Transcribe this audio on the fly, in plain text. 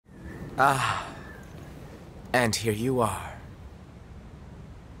Ah, and here you are.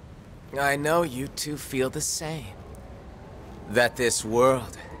 I know you two feel the same. That this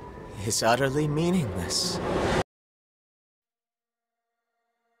world is utterly meaningless.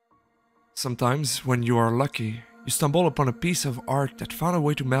 Sometimes, when you are lucky, you stumble upon a piece of art that found a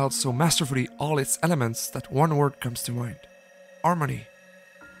way to meld so masterfully all its elements that one word comes to mind: harmony.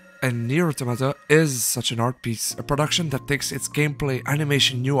 And Nier Automata is such an art piece, a production that takes its gameplay,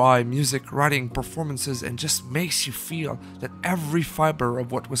 animation, UI, music, writing, performances, and just makes you feel that every fiber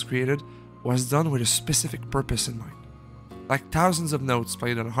of what was created was done with a specific purpose in mind. Like thousands of notes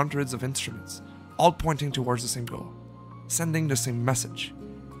played on hundreds of instruments, all pointing towards the same goal, sending the same message.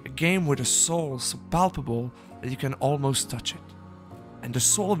 A game with a soul so palpable that you can almost touch it. And the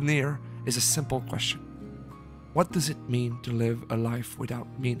soul of Nier is a simple question. What does it mean to live a life without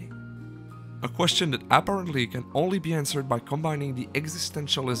meaning? A question that apparently can only be answered by combining the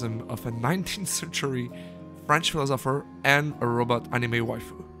existentialism of a 19th century French philosopher and a robot anime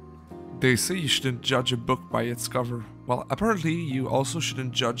waifu. They say you shouldn't judge a book by its cover. Well, apparently you also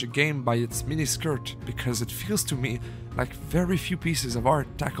shouldn't judge a game by its miniskirt, because it feels to me like very few pieces of art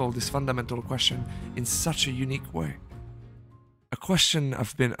tackle this fundamental question in such a unique way. A question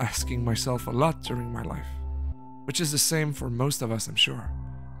I've been asking myself a lot during my life, which is the same for most of us, I'm sure.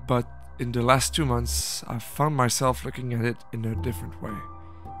 But in the last 2 months, I've found myself looking at it in a different way.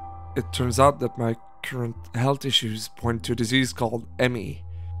 It turns out that my current health issues point to a disease called M.E.,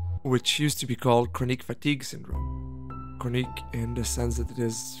 which used to be called chronic fatigue syndrome. Chronic in the sense that it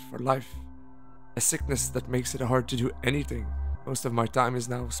is for life. A sickness that makes it hard to do anything. Most of my time is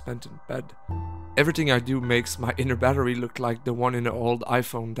now spent in bed. Everything I do makes my inner battery look like the one in the old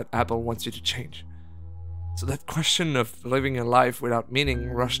iPhone that Apple wants you to change. So that question of living a life without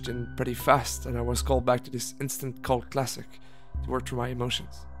meaning rushed in pretty fast, and I was called back to this instant cult classic to work through my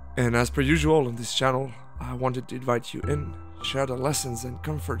emotions. And as per usual on this channel, I wanted to invite you in, share the lessons and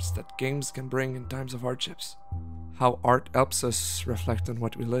comforts that games can bring in times of hardships, how art helps us reflect on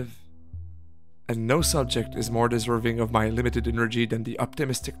what we live. And no subject is more deserving of my limited energy than the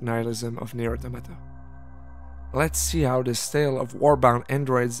optimistic nihilism of Nier Automata. Let's see how this tale of warbound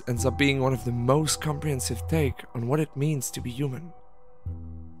androids ends up being one of the most comprehensive take on what it means to be human.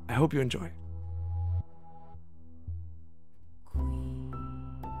 I hope you enjoy.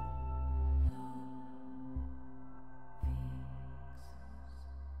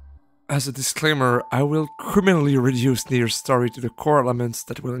 As a disclaimer, I will criminally reduce Nier's story to the core elements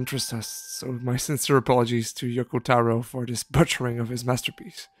that will interest us, so my sincere apologies to Yoko Taro for this butchering of his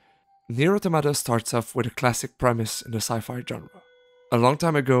masterpiece. Nier Automata starts off with a classic premise in the sci-fi genre. A long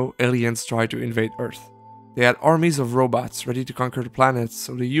time ago, aliens tried to invade Earth. They had armies of robots ready to conquer the planet,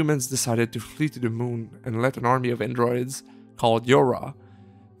 so the humans decided to flee to the moon and let an army of androids, called Yora,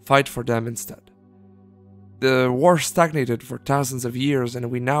 fight for them instead. The war stagnated for thousands of years, and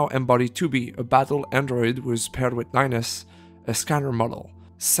we now embody 2B, a battle android who is paired with Ninus, a scanner model,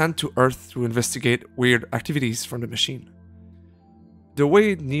 sent to Earth to investigate weird activities from the machine. The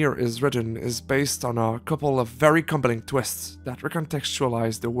way Nier is written is based on a couple of very compelling twists that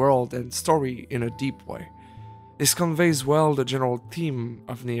recontextualize the world and story in a deep way. This conveys well the general theme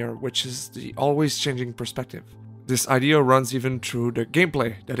of Nier, which is the always changing perspective. This idea runs even through the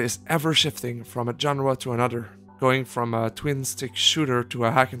gameplay that is ever shifting from a genre to another, going from a twin-stick shooter to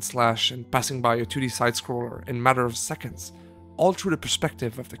a hack and slash and passing by a 2D side-scroller in a matter of seconds, all through the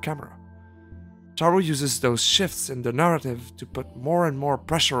perspective of the camera. Taro uses those shifts in the narrative to put more and more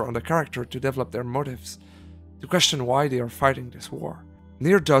pressure on the character to develop their motives, to question why they are fighting this war.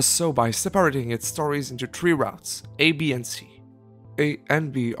 Nier does so by separating its stories into 3 routes, A, B, and C. A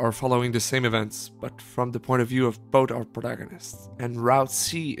and B are following the same events, but from the point of view of both our protagonists, and Route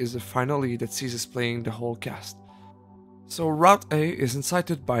C is the finale that sees us playing the whole cast. So Route A is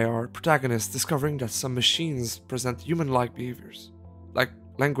incited by our protagonist discovering that some machines present human-like behaviors, like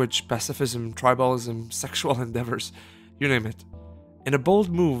language, pacifism, tribalism, sexual endeavors, you name it. In a bold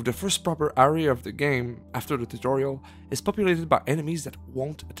move, the first proper area of the game, after the tutorial, is populated by enemies that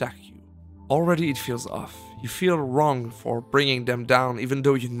won't attack you. Already it feels off. You feel wrong for bringing them down even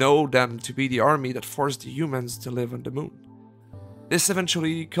though you know them to be the army that forced the humans to live on the moon. This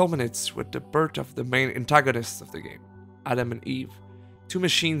eventually culminates with the birth of the main antagonists of the game, Adam and Eve, 2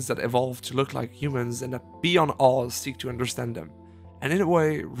 machines that evolve to look like humans and that beyond all seek to understand them, and in a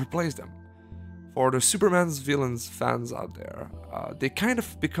way replace them. For the Superman's villains fans out there, they kind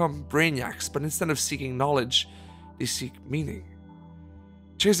of become brainiacs, but instead of seeking knowledge, they seek meaning.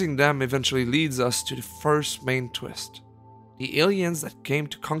 Chasing them eventually leads us to the first main twist. The aliens that came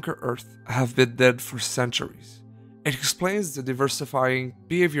to conquer Earth have been dead for centuries, It explains the diversifying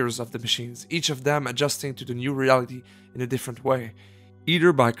behaviors of the machines, each of them adjusting to the new reality in a different way,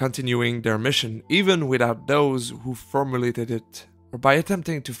 either by continuing their mission even without those who formulated it, or by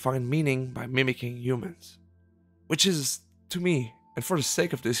attempting to find meaning by mimicking humans. Which is, to me, and for the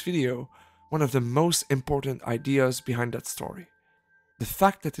sake of this video, one of the most important ideas behind that story. The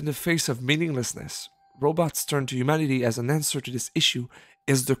fact that in the face of meaninglessness, robots turn to humanity as an answer to this issue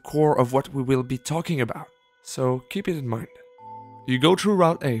is the core of what we will be talking about, so keep it in mind. You go through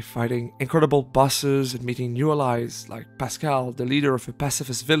Route A fighting incredible bosses and meeting new allies like Pascal, the leader of a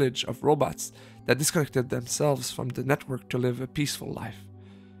pacifist village of robots that disconnected themselves from the network to live a peaceful life.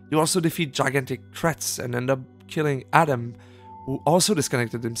 You also defeat gigantic threats and end up killing Adam, who also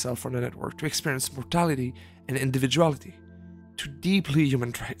disconnected himself from the network to experience mortality and individuality. Two deeply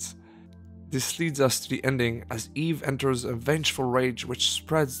human traits. This leads us to the ending as Eve enters a vengeful rage which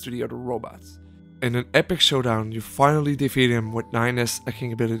spreads to the other robots. In an epic showdown, you finally defeat him with 9S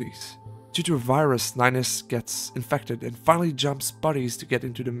hacking abilities. Due to a virus, 9S gets infected and finally jumps bodies to get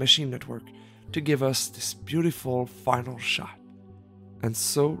into the machine network to give us this beautiful final shot. And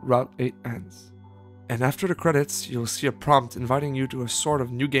so Route 8 ends. And after the credits, you'll see a prompt inviting you to a sort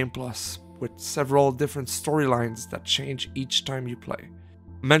of New Game Plus, with several different storylines that change each time you play,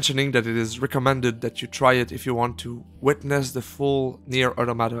 mentioning that it is recommended that you try it if you want to witness the full Nier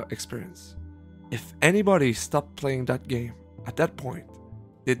Automata experience. If anybody stopped playing that game at that point,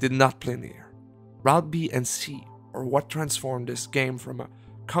 they did not play Nier. Route B and C are what transformed this game from a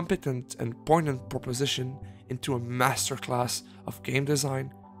competent and poignant proposition into a masterclass of game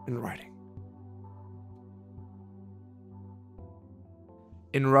design and writing.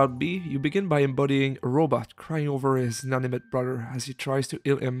 In Route B, you begin by embodying a robot crying over his inanimate brother as he tries to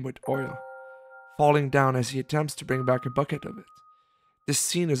heal him with oil, falling down as he attempts to bring back a bucket of it. This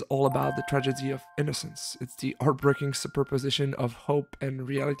scene is all about the tragedy of innocence. It's the heartbreaking superposition of hope and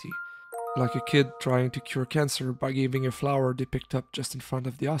reality, like a kid trying to cure cancer by giving a flower they picked up just in front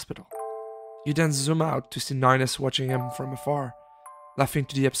of the hospital. You then zoom out to see 9S watching him from afar, laughing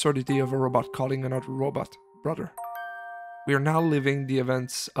to the absurdity of a robot calling another robot brother. We are now living the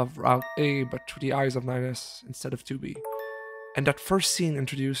events of Route A but through the eyes of 9S instead of 2B. And that first scene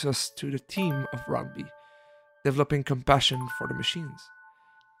introduces us to the theme of Route B, developing compassion for the machines.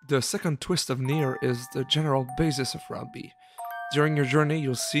 The second twist of Nier is the general basis of Route B. During your journey,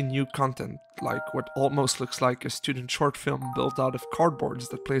 you'll see new content, like what almost looks like a student short film built out of cardboards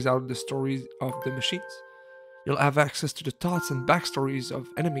that plays out the story of the machines. You'll have access to the thoughts and backstories of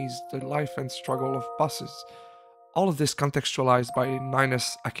enemies, the life and struggle of bosses, all of this contextualized by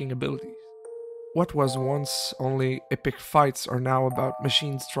 9S hacking abilities. What was once only epic fights are now about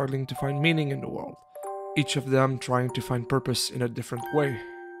machines struggling to find meaning in the world, each of them trying to find purpose in a different way,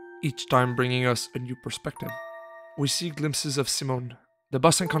 each time bringing us a new perspective. We see glimpses of Simone, the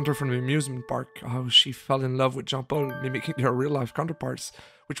bus encounter from the amusement park, how she fell in love with Jean-Paul, mimicking their real-life counterparts,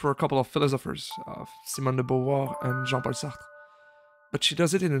 which were a couple of philosophers, Simone de Beauvoir and Jean-Paul Sartre. But she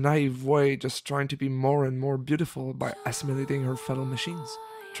does it in a naive way, just trying to be more and more beautiful by assimilating her fellow machines,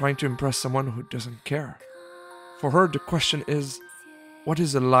 trying to impress someone who doesn't care. For her, the question is, what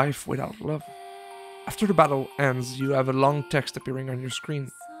is a life without love? After the battle ends, you have a long text appearing on your screen.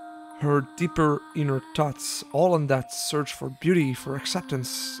 Her deeper inner thoughts, all on that search for beauty, for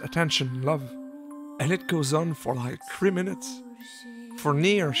acceptance, attention, love. And it goes on for like 3 minutes. For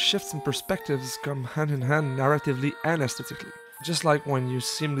Nier, shifts in perspectives come hand in hand narratively and aesthetically. Just like when you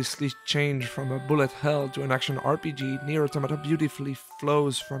seamlessly change from a bullet hell to an action RPG, Nier Automata beautifully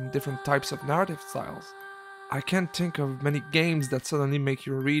flows from different types of narrative styles. I can't think of many games that suddenly make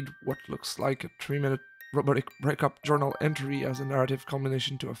you read what looks like a 3-minute robotic breakup journal entry as a narrative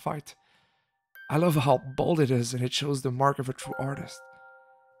culmination to a fight. I love how bold it is and it shows the mark of a true artist.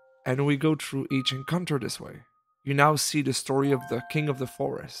 And we go through each encounter this way. You now see the story of the King of the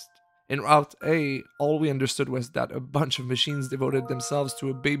Forest. In Route A, all we understood was that a bunch of machines devoted themselves to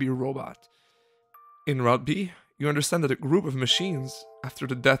a baby robot. In Route B, you understand that a group of machines, after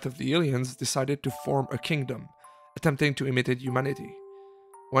the death of the aliens, decided to form a kingdom, attempting to imitate humanity.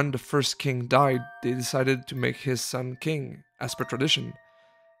 When the first king died, they decided to make his son king, as per tradition.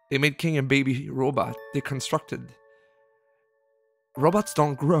 They made king a baby robot they constructed. Robots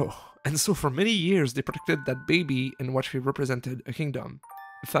don't grow, and so for many years they protected that baby in what represented a kingdom,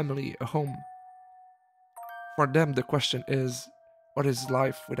 a family, a home. For them, the question is, what is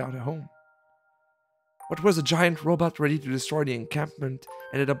life without a home? What was a giant robot ready to destroy the encampment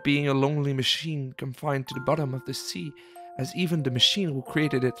ended up being a lonely machine confined to the bottom of the sea, as even the machine who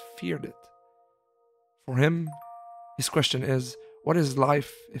created it feared it. For him, his question is, what is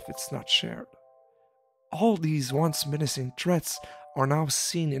life if it's not shared? All these once menacing threats are now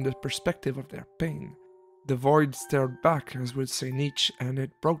seen in the perspective of their pain. The void stared back, as would say Nietzsche, and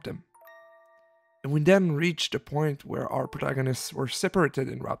it broke them. And we then reached the point where our protagonists were separated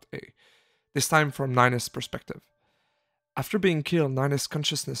in Route A, this time from Nina's perspective. After being killed, Nina's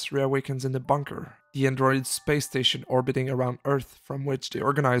consciousness reawakens in the bunker, the android space station orbiting around Earth from which they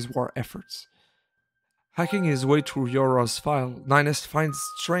organize war efforts. Hacking his way through Yora's file, Nines finds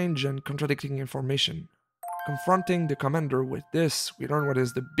strange and contradicting information. Confronting the commander with this, we learn what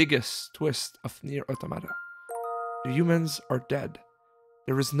is the biggest twist of Nier Automata. The humans are dead.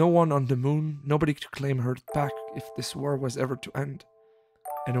 There is no one on the moon, nobody to claim her back if this war was ever to end.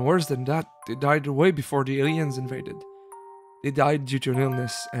 And worse than that, they died way before the aliens invaded. They died due to an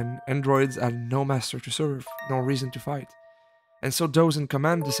illness, and androids had no master to serve, no reason to fight. And so those in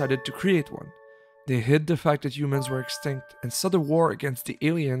command decided to create one. They hid the fact that humans were extinct and saw the war against the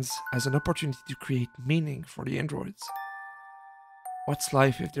aliens as an opportunity to create meaning for the androids. What's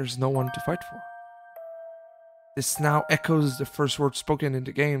life if there's no one to fight for? This now echoes the first word spoken in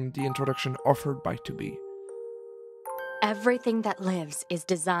the game, the introduction offered by 2B. Everything that lives is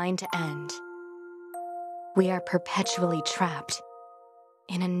designed to end. We are perpetually trapped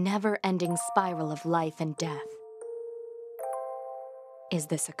in a never-ending spiral of life and death. Is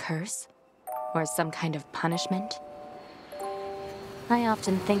this a curse? Or some kind of punishment? I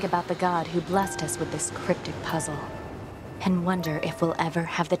often think about the god who blessed us with this cryptic puzzle, and wonder if we'll ever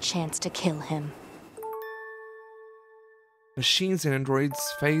have the chance to kill him. Machines and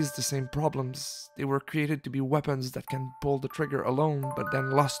androids face the same problems. They were created to be weapons that can pull the trigger alone, but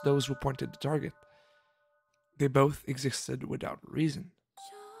then lost those who pointed the target. They both existed without reason.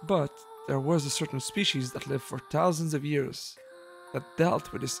 But there was a certain species that lived for thousands of years that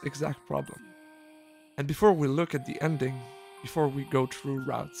dealt with this exact problem. And before we look at the ending, before we go through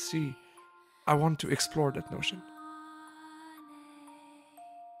Route C, I want to explore that notion.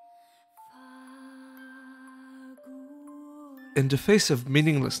 In the face of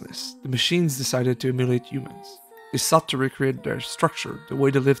meaninglessness, the machines decided to emulate humans. They sought to recreate their structure, the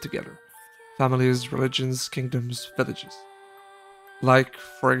way they lived together. Families, religions, kingdoms, villages. Like,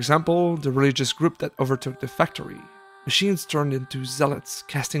 for example, the religious group that overtook the factory. Machines turned into zealots,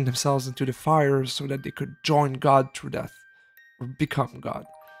 casting themselves into the fire so that they could join God through death, or become God.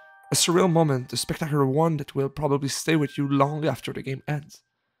 A surreal moment, a spectacular one that will probably stay with you long after the game ends.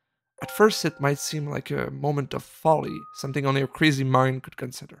 At first it might seem like a moment of folly, something only a crazy mind could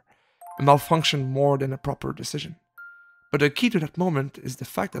consider, a malfunction more than a proper decision. But the key to that moment is the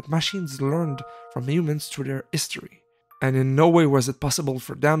fact that machines learned from humans through their history, and in no way was it possible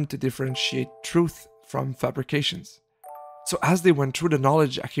for them to differentiate truth from fabrications. So as they went through the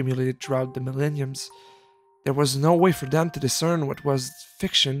knowledge accumulated throughout the millenniums, there was no way for them to discern what was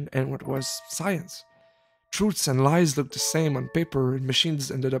fiction and what was science. Truths and lies looked the same on paper, and machines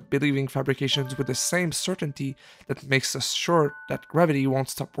ended up believing fabrications with the same certainty that makes us sure that gravity won't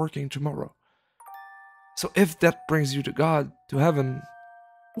stop working tomorrow. So if that brings you to God, to heaven,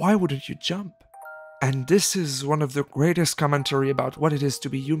 why wouldn't you jump? And this is one of the greatest commentary about what it is to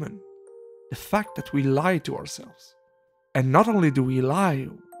be human. The fact that we lie to ourselves. And not only do we lie,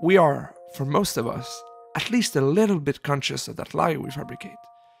 we are, for most of us, at least a little bit conscious of that lie we fabricate.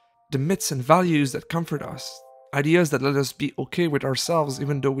 The myths and values that comfort us, ideas that let us be okay with ourselves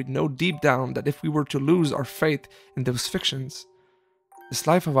even though we know deep down that if we were to lose our faith in those fictions, this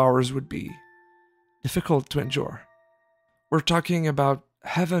life of ours would be difficult to endure. We're talking about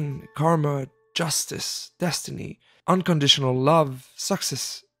heaven, karma, justice, destiny, unconditional love,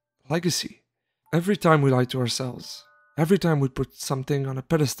 success, legacy. Every time we lie to ourselves, every time we put something on a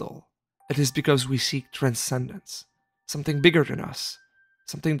pedestal, it is because we seek transcendence, something bigger than us,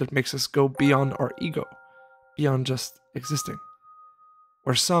 something that makes us go beyond our ego, beyond just existing.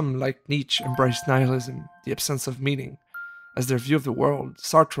 Where some, like Nietzsche, embrace nihilism, the absence of meaning, as their view of the world,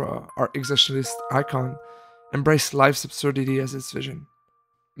 Sartre, our existentialist icon, embraced life's absurdity as its vision.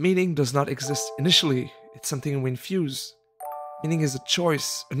 Meaning does not exist initially, it's something we infuse. Meaning is a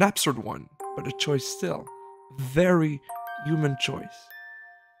choice, an absurd one, but a choice still. Very human choice.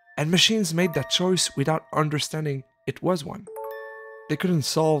 And machines made that choice without understanding it was one. They couldn't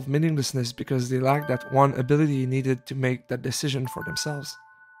solve meaninglessness because they lacked that one ability needed to make that decision for themselves.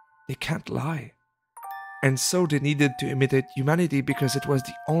 They can't lie. And so they needed to imitate humanity because it was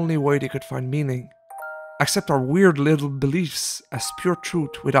the only way they could find meaning. Accept our weird little beliefs as pure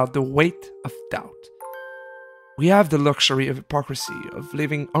truth without the weight of doubt. We have the luxury of hypocrisy, of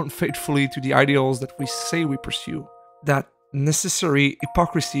living unfaithfully to the ideals that we say we pursue. That necessary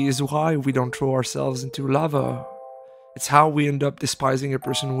hypocrisy is why we don't throw ourselves into lava It's how we end up despising a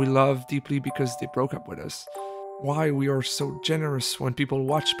person we love deeply because they broke up with us. Why we are so generous when people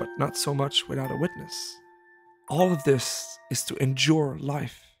watch but not so much without a witness. All of this is to endure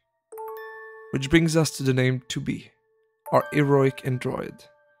life. Which brings us to the name To Be, our heroic android.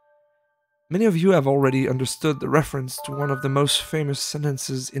 Many of you have already understood the reference to one of the most famous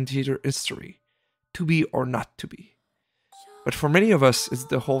sentences in theater history, to be or not to be. But for many of us, it's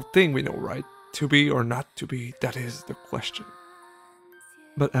the whole thing we know, right? To be or not to be, that is the question.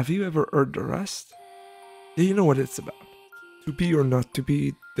 But have you ever heard the rest? Do you know what it's about? To be or not to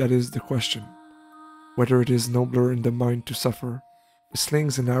be, that is the question. Whether it is nobler in the mind to suffer, the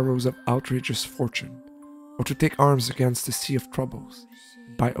slings and arrows of outrageous fortune, or to take arms against the sea of troubles,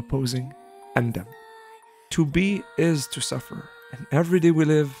 by opposing, end them. To be is to suffer, and every day we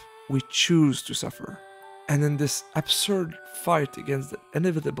live, we choose to suffer. And in this absurd fight against the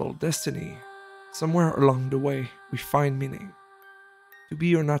inevitable destiny, somewhere along the way, we find meaning. To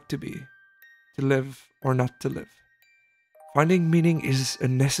be or not to be, to live or not to live. Finding meaning is a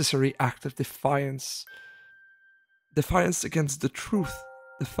necessary act of defiance. Defiance against the truth,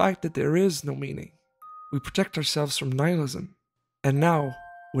 the fact that there is no meaning. We protect ourselves from nihilism. And now,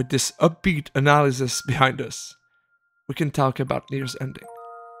 with this upbeat analysis behind us, we can talk about Nier's ending.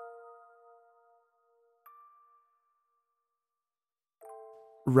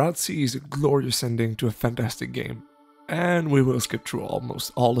 Route C is a glorious ending to a fantastic game, and we will skip through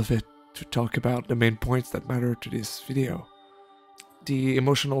almost all of it to talk about the main points that matter to this video. The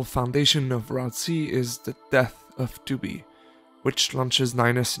emotional foundation of Route C is the death of 2B, which launches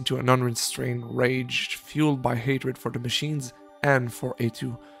Ninus into an unrestrained rage fueled by hatred for the machines and for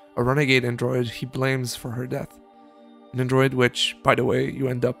A2, a renegade android he blames for her death. An android which, by the way, you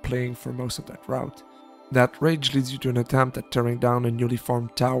end up playing for most of that route. That rage leads you to an attempt at tearing down a newly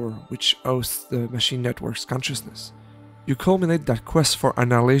formed tower which hosts the machine network's consciousness. You culminate that quest for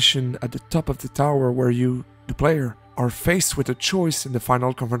annihilation at the top of the tower where you, the player, are faced with a choice in the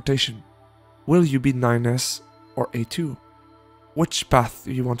final confrontation. Will you be 9S or A2? Which path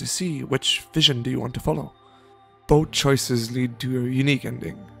do you want to see? Which vision do you want to follow? Both choices lead to a unique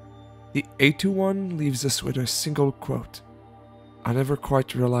ending. The A2 one leaves us with a single quote. I never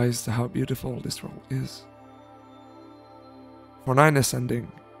quite realized how beautiful this world is. For 9S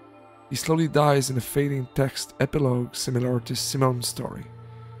ending, he slowly dies in a fading text epilogue similar to Simone's story.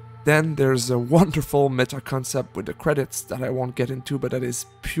 Then there's a wonderful meta concept with the credits that I won't get into, but that is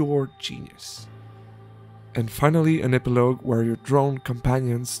pure genius. And finally an epilogue where your drone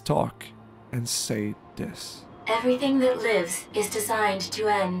companions talk and say this. Everything that lives is designed to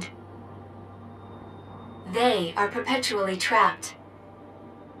end. They are perpetually trapped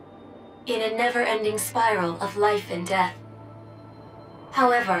in a never-ending spiral of life and death.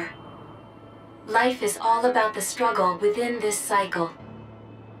 However, life is all about the struggle within this cycle.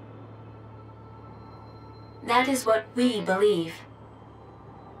 That is what we believe.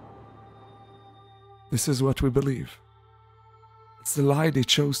 This is what we believe. It's the lie they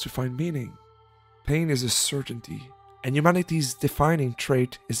chose to find meaning. Pain is a certainty, and humanity's defining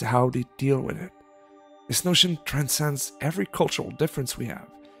trait is how they deal with it. This notion transcends every cultural difference we have.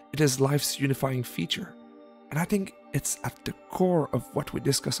 It is life's unifying feature. And I think it's at the core of what we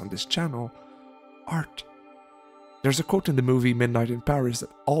discuss on this channel, art. There's a quote in the movie Midnight in Paris that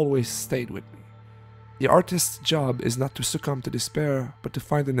always stayed with me. The artist's job is not to succumb to despair, but to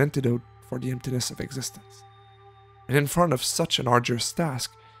find an antidote for the emptiness of existence. And in front of such an arduous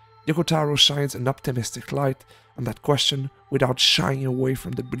task, Yoko Taro shines an optimistic light on that question without shying away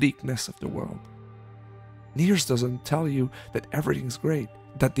from the bleakness of the world. Niers doesn't tell you that everything's great,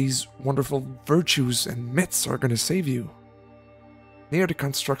 that these wonderful virtues and myths are gonna save you. Nier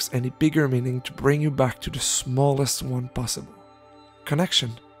deconstructs any bigger meaning to bring you back to the smallest one possible.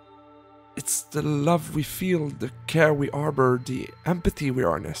 Connection. It's the love we feel, the care we harbor, the empathy we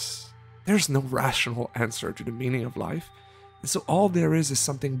harness. There's no rational answer to the meaning of life, and so all there is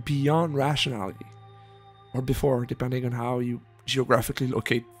something beyond rationality. Or before, depending on how you geographically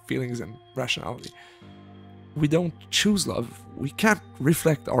locate feelings and rationality. We don't choose love. We can't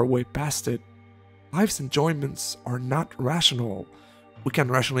reflect our way past it. Life's enjoyments are not rational. We can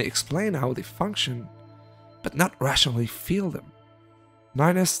rationally explain how they function, but not rationally feel them.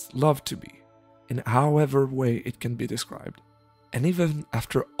 9S love to be, in however way it can be described. And even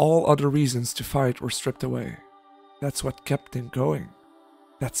after all other reasons to fight were stripped away, that's what kept him going.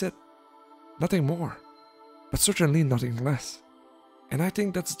 That's it. Nothing more, but certainly nothing less. And I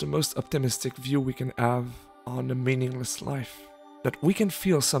think that's the most optimistic view we can have on a meaningless life. That we can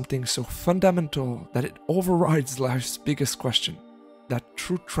feel something so fundamental that it overrides life's biggest question. That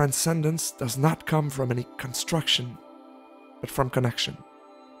true transcendence does not come from any construction, but from connection,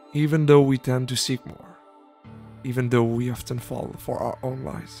 even though we tend to seek more, even though we often fall for our own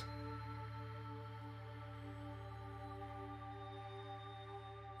lies.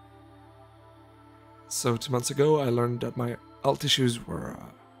 So 2 months ago, I learned that my health issues were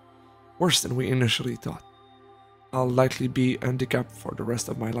worse than we initially thought. I'll likely be handicapped for the rest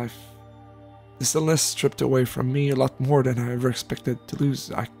of my life. This illness stripped away from me a lot more than I ever expected to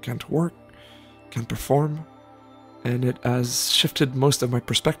lose. I can't work, can't perform, and it has shifted most of my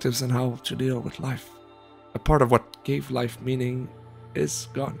perspectives on how to deal with life. A part of what gave life meaning is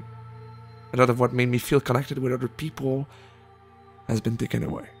gone. A lot of what made me feel connected with other people has been taken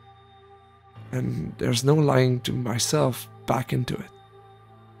away. And there's no lying to myself back into it.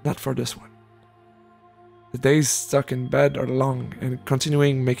 Not for this one. The days stuck in bed are long, and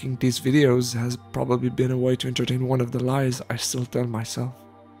continuing making these videos has probably been a way to entertain one of the lies I still tell myself.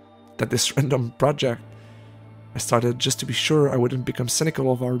 That this random project I started just to be sure I wouldn't become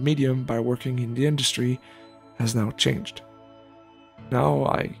cynical of our medium by working in the industry has now changed. Now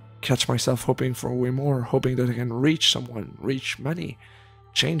I catch myself hoping for way more, hoping that I can reach someone, reach many,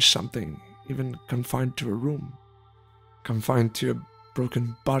 change something, even confined to a room, confined to a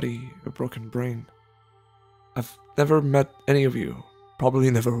broken body, a broken brain. I've never met any of you, probably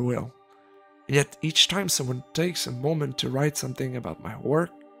never will. And yet each time someone takes a moment to write something about my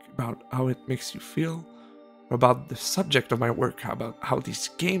work, about how it makes you feel, or about the subject of my work, about how this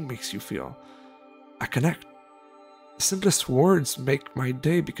game makes you feel, I connect. The simplest words make my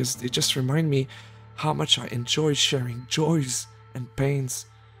day because they just remind me how much I enjoy sharing joys and pains,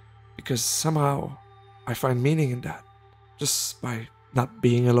 because somehow I find meaning in that, just by not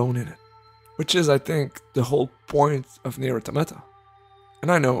being alone in it. Which is, I think, the whole point of Nier Automata.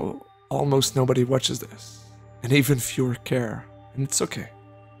 And I know almost nobody watches this, and even fewer care, and it's okay.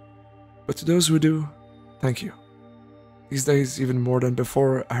 But to those who do, thank you. These days, even more than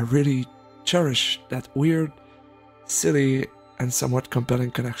before, I really cherish that weird, silly, and somewhat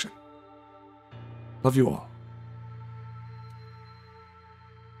compelling connection. Love you all.